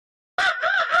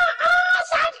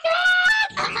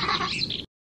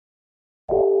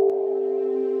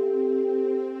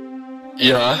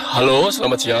Ya, halo,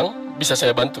 selamat siang. Bisa saya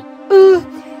bantu?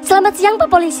 Selamat siang, Pak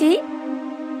Polisi.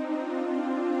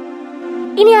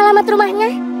 Ini alamat rumahnya.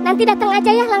 Nanti datang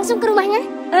aja ya, langsung ke rumahnya.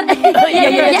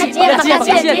 Iya, Ci.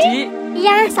 Makasih ya, Ci.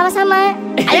 Iya, sama-sama.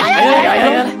 Ayo.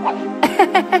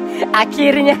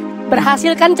 Akhirnya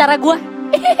berhasil kan cara gua?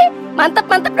 Mantap,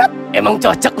 Dot. Emang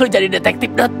cocok lu jadi detektif,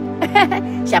 Dhot.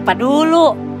 Siapa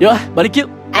dulu? Yuk, balik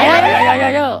yuk.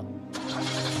 Ayo.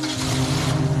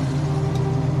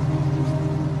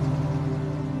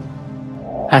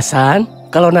 Hasan,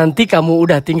 kalau nanti kamu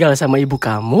udah tinggal sama ibu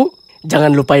kamu,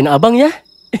 jangan lupain abang ya.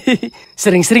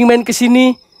 Sering-sering main ke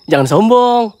sini. Jangan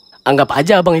sombong. Anggap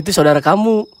aja abang itu saudara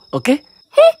kamu, oke?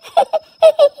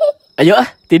 Ayo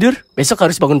tidur. Besok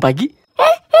harus bangun pagi.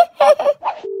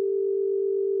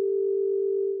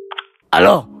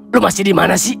 Halo, lu masih di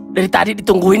mana sih? Dari tadi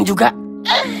ditungguin juga.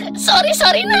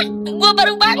 Sorry nak, gua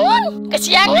baru bangun.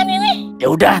 Kesiangan ini. Ya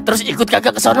udah, terus ikut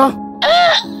kakak ke sono.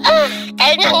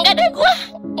 Kayaknya enggak deh gua.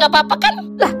 Nggak apa-apa kan?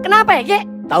 Lah, kenapa ya, Ge?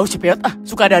 Tahu si Peot,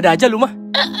 suka ada-ada aja lu mah.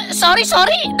 Sorry,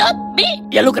 Dot, Bi.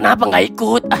 Ya lu kenapa nggak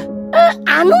ikut?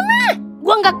 Anu nah,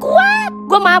 gua nggak kuat.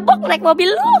 Gua mabok naik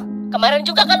mobil lu. Kemarin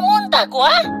juga kan muntah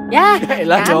gua. Ya,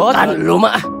 elah Dhot. Kan lu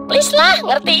mah. Please lah,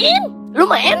 ngertiin. Lu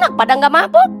mah enak pada nggak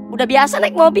mabok. Udah biasa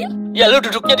naik mobil. Ya, lu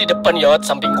duduknya di depan, Yot,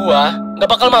 samping gua. Nggak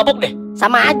bakal mabok deh.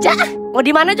 Sama aja. Mau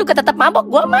di mana juga tetap mabok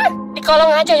gua mah. Di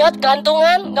kolong aja, Yot,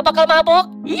 gelantungan. Nggak bakal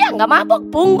mabok. Iya, nggak mabok.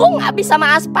 Punggung habis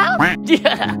sama aspal.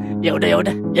 Ya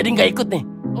udah. Jadi nggak ikut nih.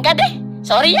 Enggak deh.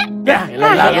 Sorry ya.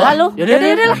 Ya lu.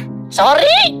 Yaudah lah.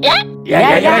 Sorry ya.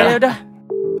 Ya udah.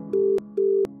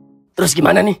 Terus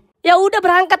gimana nih? Ya udah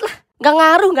berangkat lah. Nggak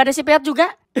ngaruh, nggak ada si Peot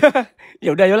juga.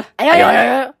 Ya udah, ayolah.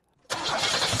 Ayo.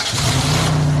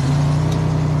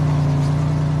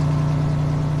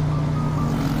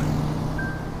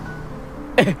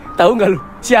 Tahu nggak lu?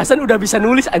 Si Hasan udah bisa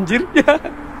nulis anjir.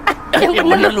 Yang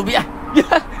bener lu ya.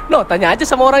 No, tanya aja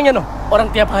sama orangnya no. Orang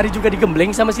tiap hari juga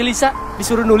digembleng sama si Lisa,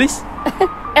 disuruh nulis.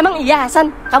 Emang iya Hasan,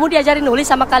 kamu diajarin nulis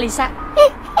sama Kalisa?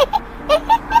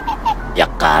 Ya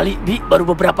kali, Bi, baru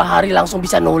beberapa hari langsung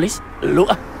bisa nulis. Lu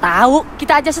Tahu,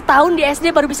 kita aja setahun di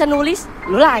SD baru bisa nulis.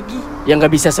 Lu lagi. Ya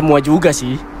nggak bisa semua juga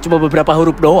sih. Cuma beberapa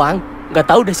huruf doang. Nggak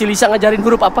tahu deh si Lisa ngajarin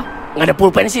huruf apa. Nggak ada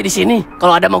pulpen sih di sini.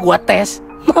 Kalau ada mah gua tes.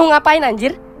 Mau ngapain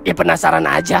anjir? Ya penasaran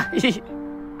aja.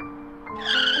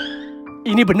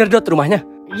 Ini bener Dhot rumahnya?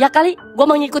 Ya kali, gua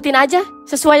mau ngikutin aja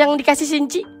sesuai yang dikasih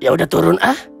Sinci. Ya udah turun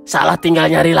salah tinggal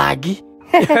nyari lagi.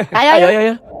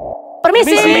 Ayo.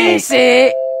 Permisi.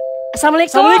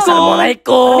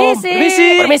 Assalamualaikum.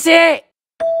 Permisi.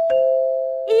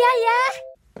 Iya ya.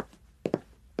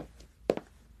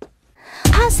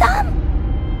 Hasan.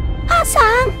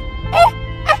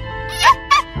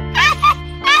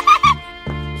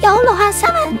 Ya Allah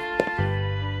Hasan.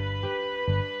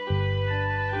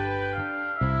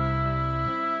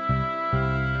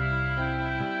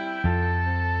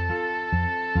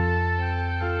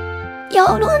 Ya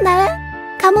Allah, Nak.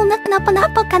 Kamu nggak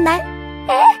kenapa-napa kan, Nak?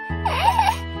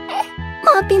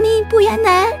 Maafin Ibu ya,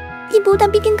 Nak. Ibu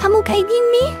udah bikin kamu kayak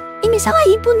gini. Ini salah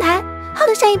Ibu, Nak.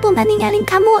 Harusnya Ibu nggak ninggalin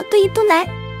kamu waktu itu, Nak.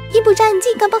 Ibu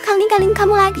janji gak bakal ninggalin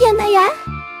kamu lagi ya, Nak ya.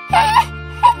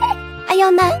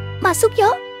 Ayo, Nak. Masuk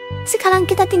yuk. Sekarang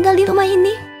kita tinggal di rumah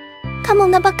ini. Kamu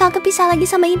nggak bakal kepisah lagi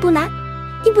sama Ibu, Nak.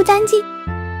 Ibu janji.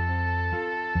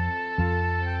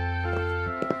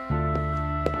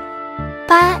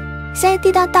 Pak, saya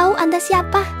tidak tahu Anda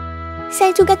siapa.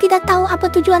 Saya juga tidak tahu apa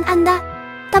tujuan Anda.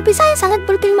 Tapi saya sangat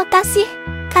berterima kasih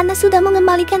karena sudah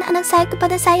mengembalikan anak saya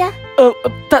kepada saya.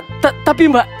 Tapi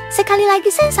Mbak, sekali lagi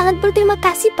saya sangat berterima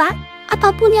kasih, Pak.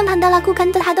 Apapun yang Anda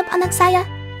lakukan terhadap anak saya,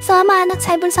 selama anak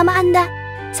saya bersama Anda,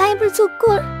 saya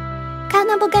bersyukur.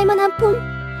 Karena bagaimanapun,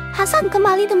 Hasan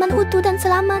kembali dengan utuh dan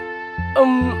selamat.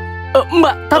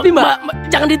 Mbak, tapi Mbak,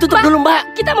 jangan ditutup dulu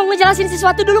Mbak. Kita mau ngejelasin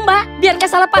sesuatu dulu, Mbak, biar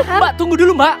gak salah paham. Mbak, tunggu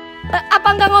dulu Mbak.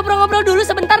 Apa nggak ngobrol-ngobrol dulu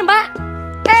sebentar, Mbak?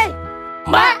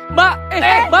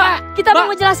 Mbak, kita mau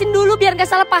ngejelasin dulu biar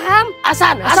gak salah paham.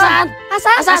 Hasan,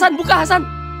 buka Hasan.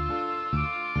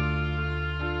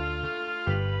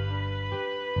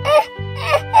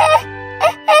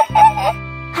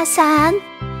 Hasan,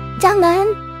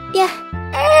 jangan, ya.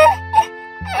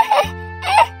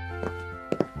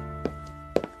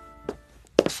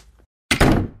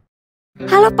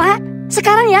 Halo Pak,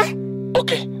 sekarang ya.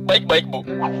 Oke, baik Bu.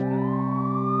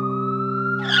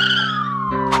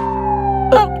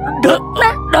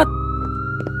 Dhot.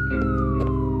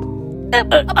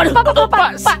 Aduh,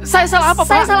 Pak, saya salah apa,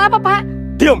 Pak? Saya salah apa, Pak?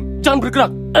 Diam, jangan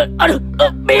bergerak.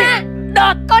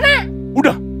 Dhot, Kona.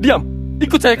 Udah, diam.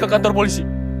 Ikut saya ke kantor polisi.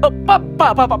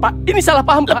 Pak, ini salah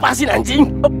paham. Lepasin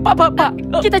anjing. Pak.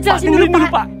 Kita jelasin dulu,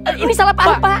 Pak. Ini salah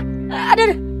paham, Pak.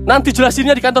 Aduh. Nanti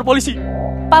jelasinnya di kantor polisi.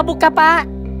 Pak, buka, Pak.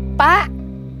 Pak,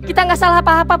 kita nggak salah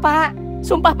apa-apa, Pak.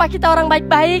 Sumpah, Pak, kita orang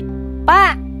baik-baik.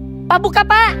 Pak, buka,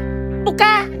 Pak.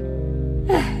 Buka.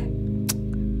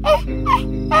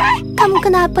 Kamu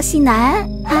kenapa sih, Nak?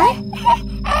 Hah?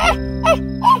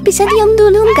 Bisa diam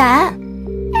dulu nggak?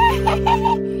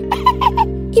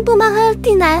 Ibu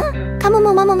mengerti, Nak. Kamu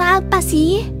mau ngomong apa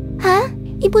sih? Hah?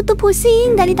 Ibu tuh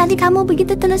pusing dari tadi kamu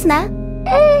begitu terus, Nak.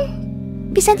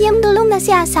 Bisa diam dulu nggak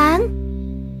sih, Hasan?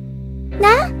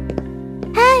 Nah?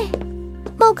 Hei,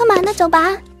 mau kemana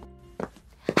coba?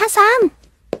 Hasan!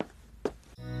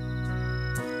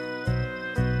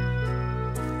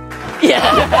 Iya.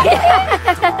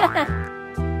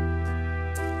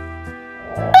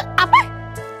 Apa?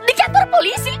 Di kantor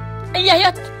polisi? Iya,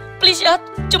 Yot. Please, Yot.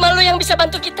 Cuma lu yang bisa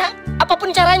bantu kita.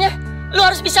 Apapun caranya. Lu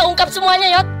harus bisa ungkap semuanya,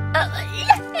 Yot.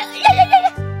 Iya.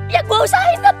 Ya, gua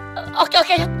usahain, Dot. Oke,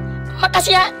 Yot.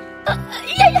 Makasih ya.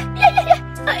 Iya.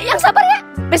 Yang sabar ya.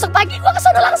 Besok pagi gua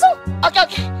kesana langsung. Oke.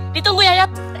 Ditunggu ya,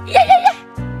 Yot. Iya.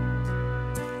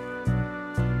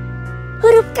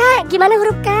 Huruf K, gimana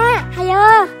huruf K?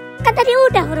 Ayo, kan tadi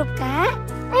udah huruf K.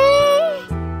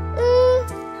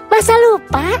 Masa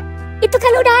lupa? Itu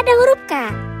kan udah ada huruf K.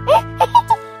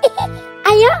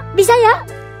 Ayo, bisa ya?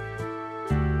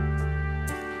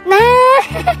 Nah,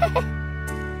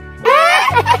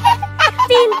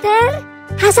 pinter.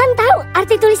 Hasan tahu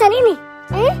arti tulisan ini?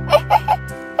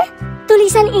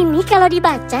 Tulisan ini kalau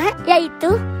dibaca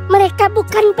yaitu mereka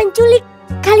bukan penculik.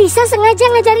 Kalisa sengaja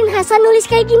ngajarin Hasan nulis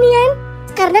kayak ginian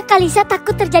karena Kalisa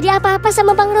takut terjadi apa-apa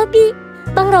sama Bang Robi.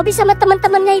 Bang Robi sama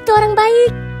teman-temannya itu orang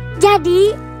baik.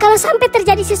 Jadi kalau sampai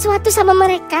terjadi sesuatu sama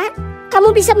mereka,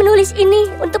 kamu bisa menulis ini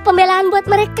untuk pembelaan buat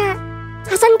mereka.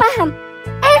 Hasan paham?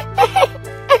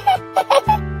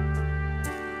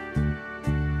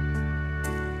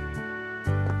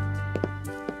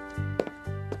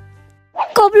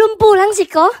 Kok belum pulang sih,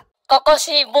 Ko? Koko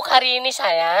sibuk hari ini,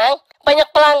 sayang.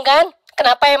 Banyak pelanggan.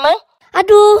 Kenapa emang?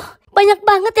 Aduh, banyak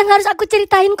banget yang harus aku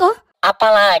ceritain, Ko.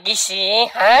 Apalagi sih,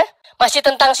 hah? Masih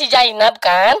tentang si Zainab,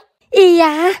 kan?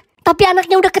 Iya, tapi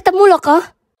anaknya udah ketemu loh, Ko.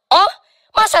 Oh,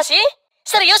 masa sih?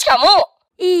 Serius kamu?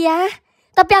 Iya,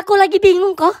 tapi aku lagi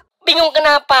bingung, Ko. Bingung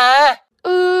kenapa?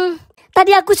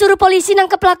 Tadi aku suruh polisi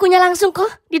nangkep pelakunya langsung, Ko.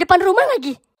 Di depan rumah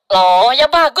lagi. Loh, ya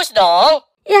bagus dong.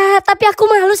 Ya, tapi aku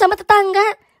malu sama tetangga.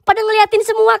 Pada ngeliatin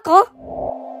semua, Ko.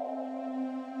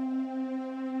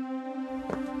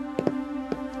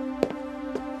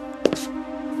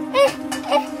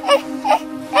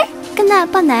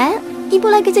 Kenapa, Nak? Ibu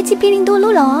lagi cuci piring dulu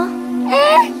loh.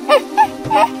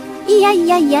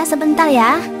 Iya, sebentar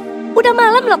ya. Udah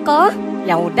malam loh, Ko.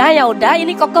 Ya udah,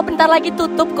 ini Koko bentar lagi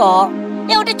tutup kok.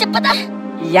 Ya udah cepet ah.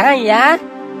 Iya.